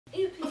Hi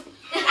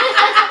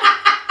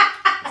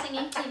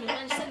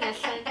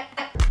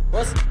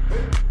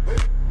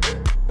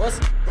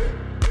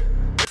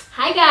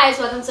guys,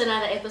 welcome to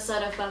another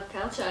episode of Pap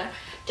Culture.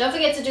 Don't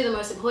forget to do the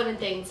most important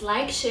things: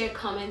 like, share,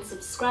 comment,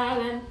 subscribe,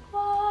 and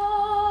watch.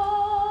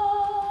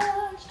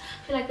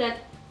 I feel like that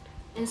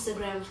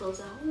Instagram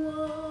filter.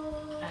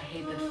 Whoa. I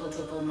hate that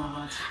filter with all my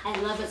heart. I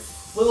love it.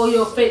 With all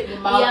your fake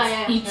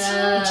mouth each.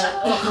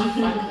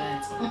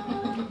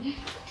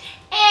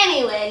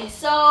 Anyway,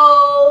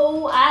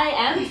 so I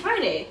am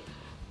Friday.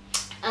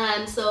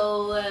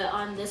 So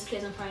on this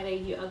pleasant Friday,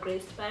 you are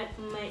graced by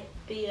my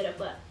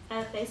beautiful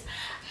face,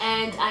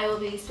 and I will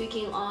be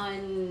speaking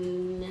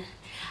on.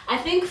 I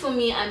think for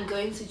me, I'm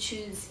going to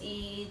choose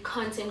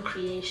content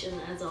creation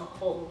as a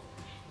whole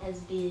as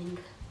being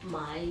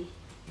my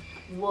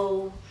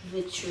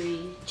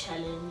victory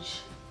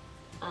challenge,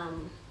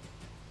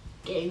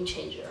 game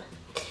changer.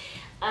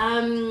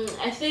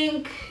 I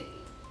think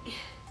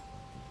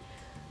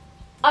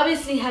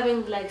obviously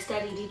having like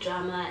studied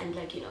drama and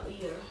like you're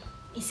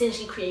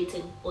essentially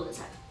creating all the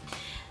time.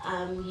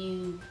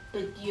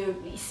 You're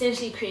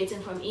essentially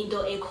creating from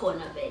indo e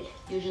corner vele.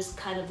 You're just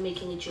kind of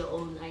making it your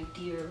own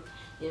idea,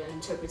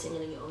 interpreting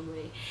it in your own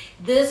way.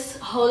 This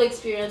whole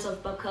experience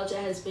of pop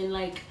culture has been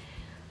like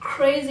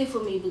crazy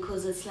for me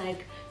because it's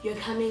like you're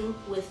coming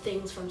with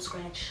things from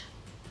scratch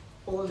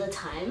all the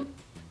time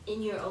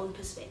in your own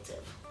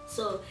perspective.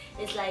 So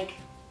it's like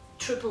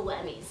triple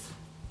whammies.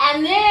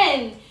 And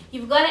then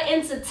you've got to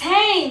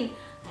entertain.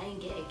 I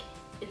ain't gag.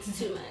 It's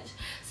too much.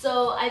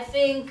 So I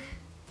think,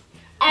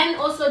 and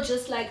also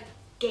just like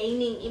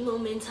gaining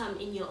momentum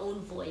in your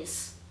own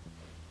voice,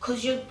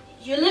 because you're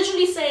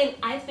literally saying,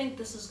 I think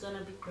this is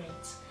gonna be great,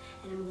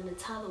 and I'm gonna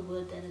tell the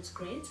world that it's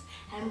great,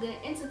 and I'm gonna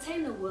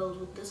entertain the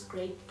world with this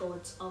great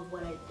thoughts of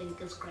what I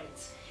think is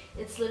great.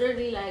 It's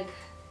literally like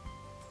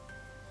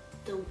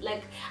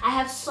I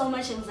have so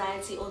much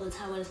anxiety all the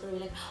time when it's gonna be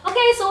like,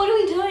 okay, so what are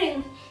we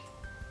doing?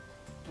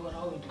 What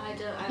are we doing? I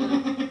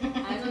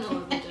don't know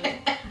what we're doing.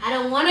 I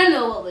don't want to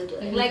know what we're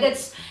doing. Like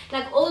it's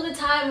like all the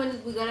time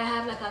when we're gonna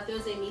have like our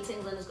Thursday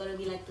meetings and it's gonna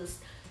be like this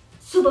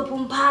super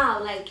boom pow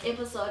like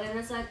episode, and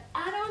it's like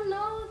I don't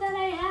know that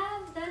I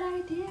have that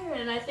idea.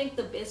 And I think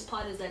the best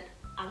part is that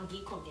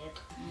Angi get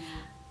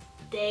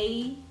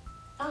they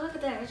look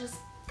at that, I just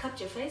cut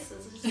your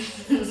faces.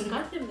 Just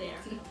got them there.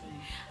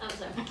 I'm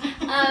sorry.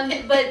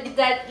 But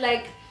that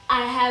like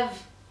I have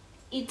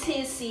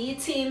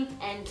team,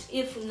 and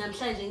if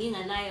namhlanje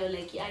nginganayo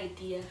like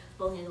idea,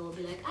 Bongeka will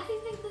be like, I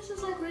think this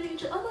is like really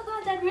interesting. Oh my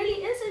god, that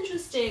really is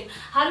interesting.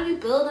 How do we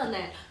build on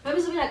that?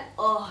 Maybe will be like,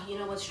 oh, you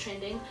know what's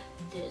trending?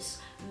 This.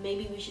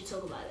 Maybe we should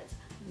talk about it.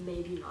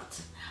 Maybe not.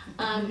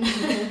 I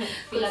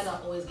feel like I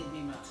always get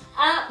me mad.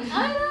 I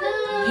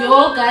don't know.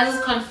 Your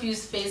guys'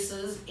 confused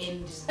faces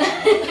in this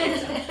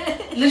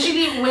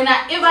literally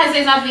if I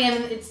say something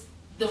and it's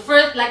the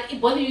first,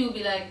 like both of you will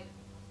be like,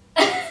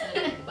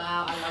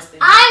 wow, I lost it.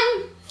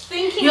 I'm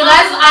thinking. Your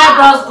guys'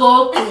 eyebrows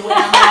go when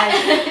I'm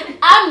like,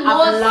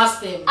 I've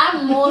lost him.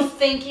 I'm more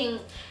thinking.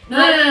 No.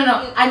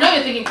 I know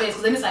you're thinking face,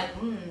 because then it's like,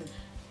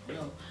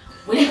 no.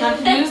 When you're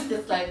confused,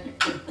 it's like,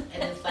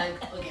 and it's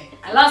like, okay,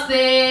 I lost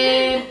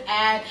him,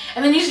 and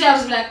then usually I'll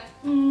just be like,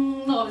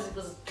 no, obviously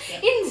because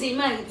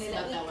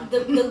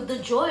the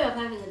joy of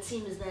having a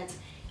team is that.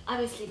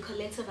 Obviously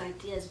collective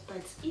ideas,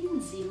 but in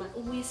Zima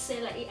we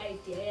say like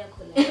idea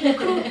collective.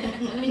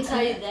 Let me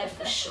tell you that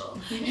for sure.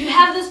 You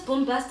have this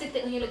bombastic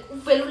thing and you're like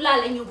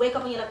and you wake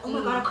up and you're like, oh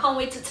my god, I can't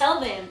wait to tell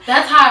them.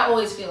 That's how I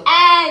always feel.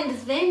 And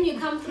then you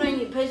come through and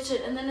you pitch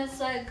it, and then it's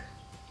like,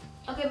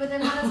 okay, but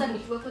then how does that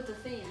work with the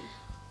theme?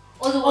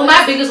 Or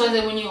my biggest one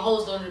is when you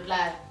host don't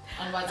reply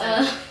on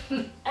WhatsApp.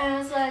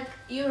 And it's like,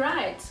 you're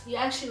right. You're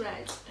actually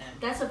right. Damn.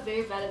 That's a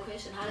very valid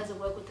question. How does it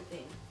work with the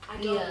theme? I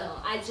don't know.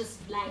 I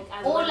just like.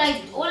 Or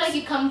like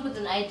you come up with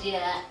an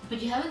idea, but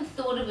you haven't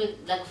thought of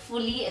it like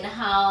fully and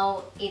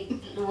how it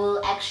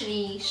will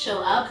actually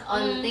show up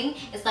on the thing.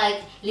 It's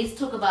like, let's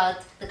talk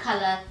about the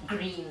color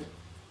green.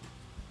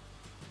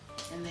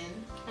 And then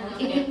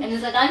and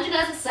it's like, aren't you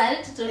guys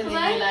excited to talk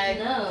about it? Like,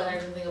 no, but I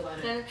didn't think about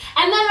it.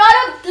 And a lot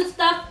of the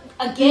stuff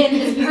again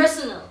is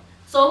personal.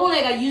 So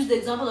like I use the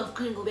example of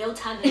green, and then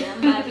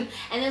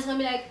it's gonna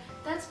be like,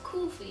 that's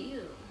cool for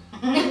you.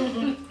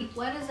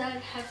 What does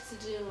that have to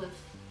do with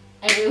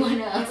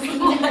everyone else?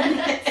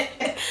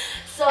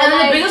 So and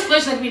then the biggest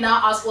question that we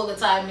now ask all the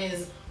time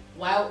is,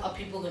 why are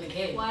people gonna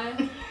care? Why?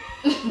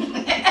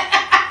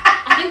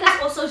 I think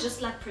that's also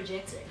just like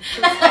projecting.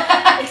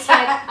 It's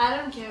like, I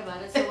don't care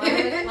about it, so why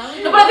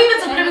no, but I think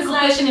that's a critical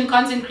question in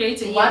content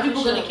creating. Why are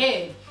people gonna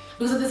care?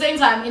 Because at the same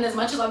time, in as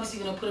much as obviously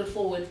you're going to put it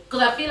forward,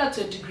 because I feel like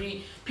to a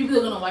degree, people are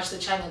going to watch the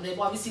channel. They've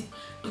obviously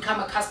become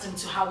accustomed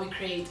to how we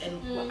create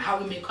and how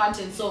we make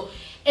content. So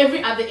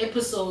every other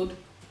episode,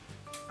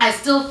 I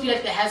still feel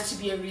like there has to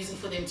be a reason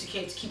for them to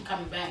keep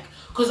coming back.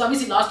 Because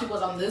obviously last week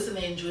was on this and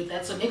they enjoyed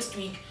that. So next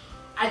week,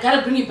 I got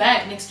to bring it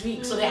back next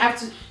week. So they have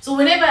to, so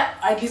whenever,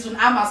 at least when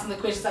I'm asking the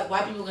questions, like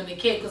why people are going to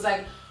care, because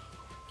like,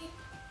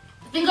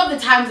 think of the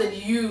times that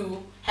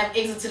you have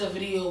exited a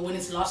video when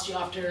it's lost you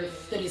after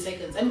 30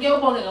 seconds. And get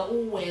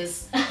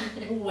always.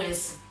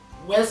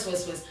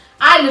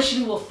 I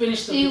literally will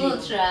finish the video. You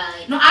will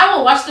try. No, I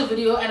will watch the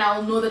video and I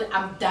will know that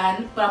I'm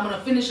done, but I'm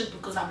gonna finish it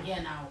because I'm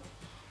here now.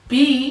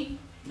 B,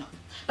 no.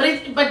 But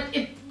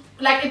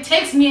it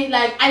takes me,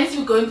 like, I need to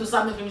be going through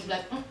something for me to be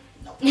like, no.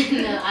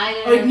 No, I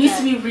don't. Or it needs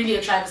to be really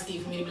a travesty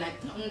for me to be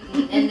like, no.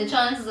 And the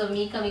chances of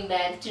me coming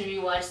back to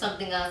rewatch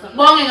something else.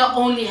 Bongeka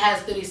only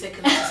has 30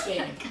 seconds to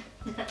spare.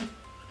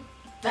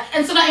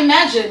 And so now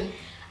imagine,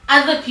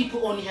 other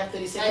people only have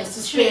 30 seconds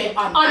to spare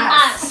on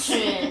us.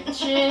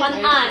 True.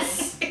 On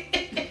us.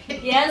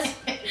 Yes.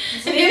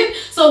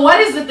 So what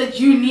is it that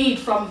you need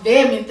from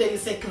them in 30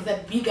 seconds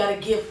that we gotta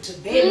give to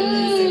them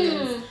in 30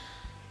 seconds?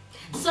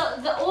 So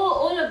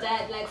all of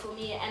that, like, for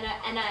me, and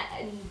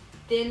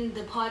then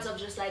the parts of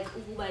just like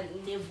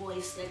their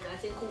voice, like, I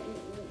think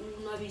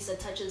Nwabisa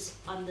touches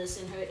on this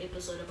in her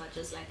episode about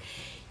just like,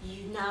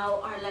 you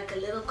now are like a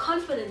little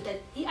confident that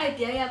the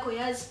idea yako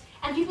yes,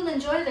 and people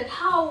enjoy that.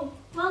 How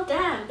well,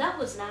 damn, that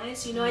was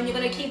nice, you know. And you're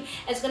gonna keep,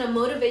 it's gonna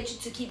motivate you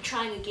to keep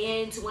trying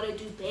again, to want to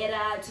do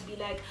better, to be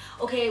like,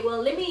 okay, well,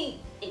 let me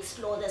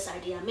explore this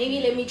idea, maybe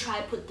let me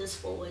try put this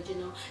forward, you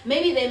know.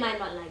 Maybe they might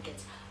not like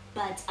it,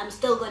 but I'm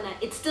still gonna,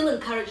 it still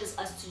encourages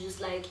us to just,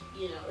 like,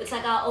 you know, it's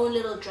like our own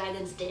little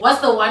dragon's den.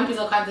 What's the one piece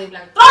of content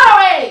like, throw it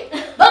away,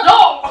 the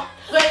door,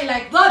 where you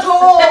like, the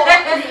door,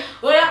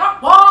 where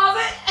what was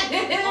it?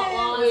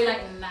 Where you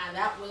like, nah,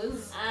 that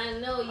was, I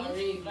know, you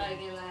really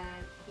fucking like,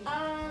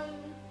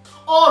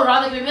 or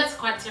rather, maybe that's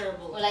quite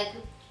terrible. Or like,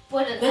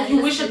 what an that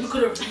you wish that we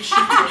could have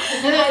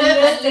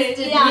reshooted.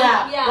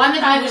 Yeah. One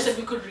that I wish that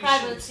we could reshoot.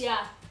 Privates,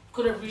 yeah.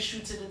 Could have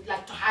reshooted it,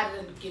 like, to hide it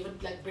and give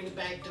it, like, bring it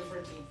back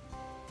differently.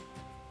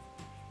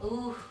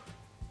 Ooh,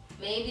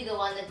 maybe the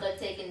one that got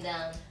taken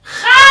down.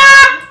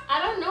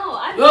 I don't know.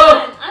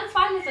 I'm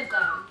fine with a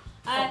gun.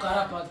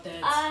 Forgot about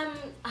that.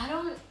 I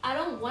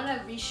don't want to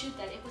reshoot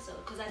that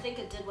episode because I think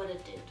it did what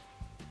it did.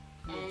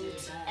 And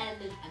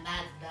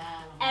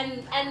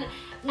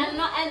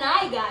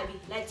I Gabi,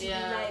 like, to be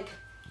like,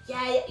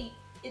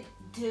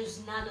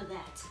 there's none of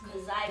that,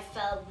 because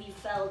we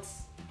felt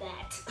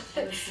that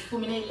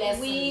we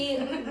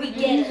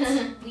get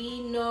it,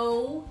 we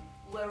know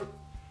we're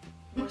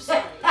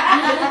sorry.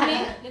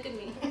 Look at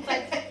me.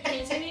 Like, can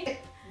you see me?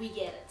 We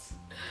get it.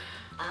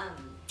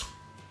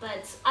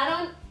 But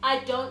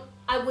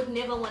I would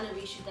never want to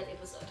reshoot that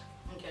episode.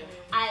 Okay.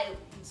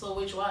 So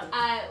which one?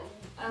 I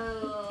have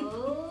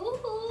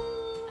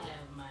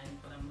mine,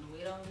 but I'm gonna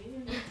wait on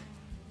you.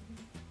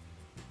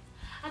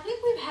 I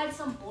think we've had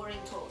some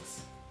boring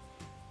talks.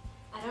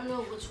 I don't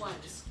know which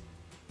ones,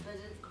 but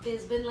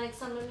there's been like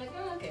some. I'm like,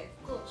 oh, okay,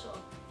 cool, sure.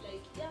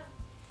 Like, yeah,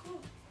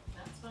 cool.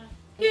 That's fine.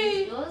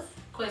 Yours?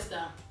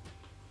 Questa.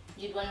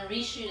 You'd want to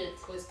reshoot it?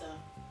 Questa.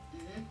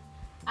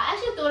 I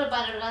actually thought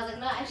about it, but I was like,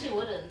 no, I actually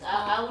wouldn't.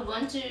 I would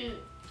want to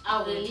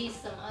release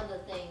some other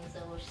things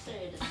that were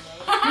shared. No,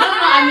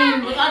 I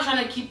mean, without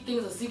trying to keep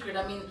things a secret,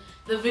 I mean,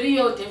 the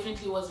video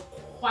definitely was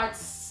quite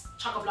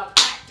chock-a-block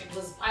packed. It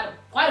was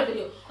quite a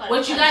video.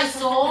 What you guys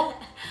saw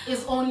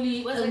is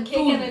only a kick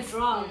and a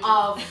drum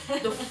of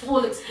the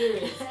full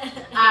experience.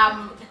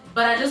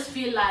 But I just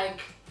feel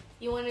like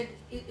you wanted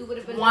it would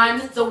have been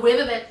one, the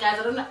weather that, guys,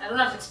 I don't know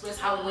how to express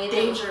how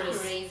dangerous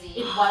crazy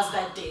it was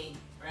that day,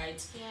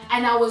 right? Yeah.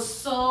 And I was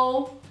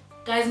so,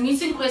 guys,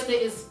 meeting Questa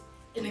is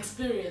an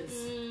experience.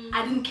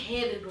 I didn't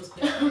care that it was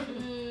Questa.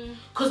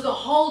 Because the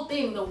whole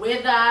thing, the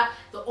weather,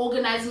 the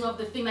organizing of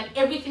the thing, like,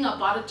 everything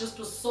about it just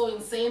was so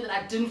insane that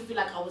I didn't feel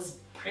like I was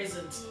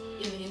present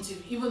in the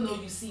interview, even though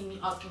you see me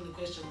asking the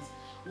questions.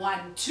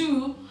 One.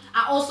 Two,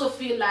 I also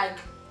feel like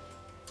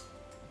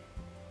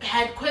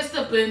had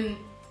Questa been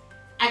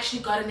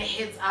actually gotten a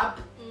heads up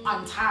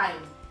on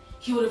time,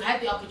 he would have had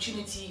the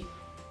opportunity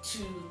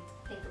to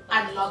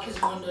unlock his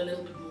mondo a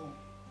little bit more.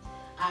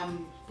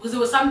 Because there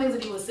were some things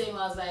that he was saying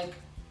where I was like,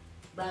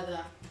 brother,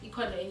 you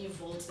can't know any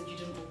vaults that you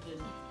didn't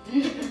open.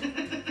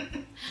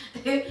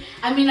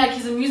 I mean, like,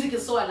 his music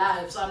is so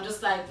alive, so I'm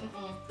just like,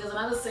 there's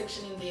another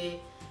section in there.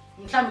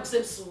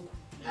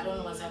 I don't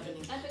know what's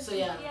happening. So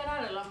yeah.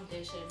 Not a long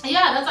day.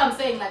 Yeah, that's what I'm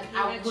saying. Like,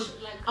 I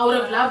would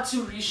have loved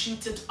to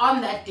reshoot it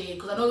on that day,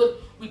 because I know that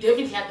we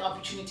definitely had the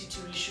opportunity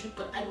to reshoot,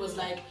 but I was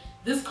like,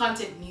 this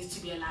content needs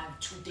to be alive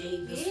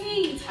today, this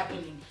week, it's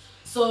happening.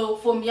 So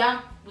from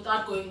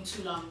without going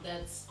too long,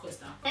 that's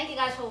Questa. Thank you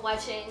guys for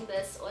watching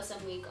this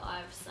awesome week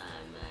of some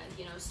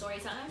story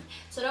time.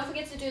 So don't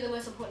forget to do the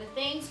most important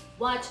things: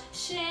 watch,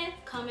 share,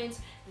 comment.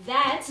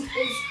 That's be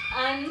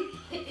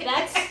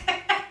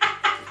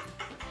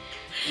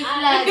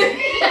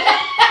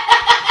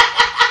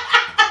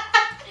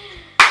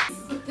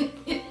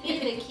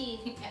the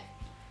key.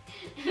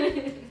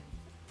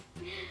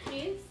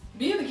 Please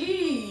be the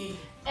key.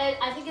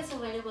 I think it's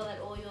available at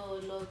all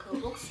your local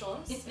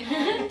bookstores.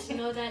 And you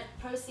know that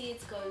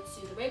proceeds go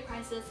to the Red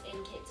Prices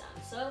in Cape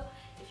Town. So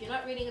if you're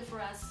not reading it for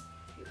us,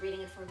 you're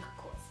reading it for a good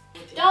cause.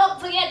 Don't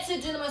forget to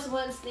do the most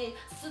important thing: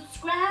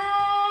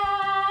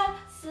 subscribe.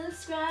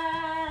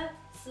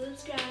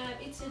 Subscribe.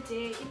 It's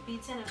today. It be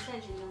 10 o'clock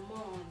in the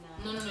morning.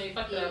 No, you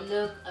fucked You up.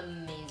 look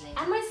amazing.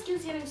 And my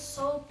skin's getting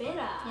so better.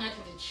 Yeah,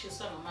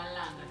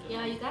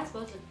 Yeah, you guys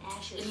both look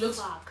ashy. It looks-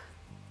 fuck.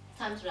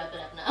 Time to wrap it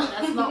up now.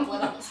 That's not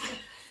what I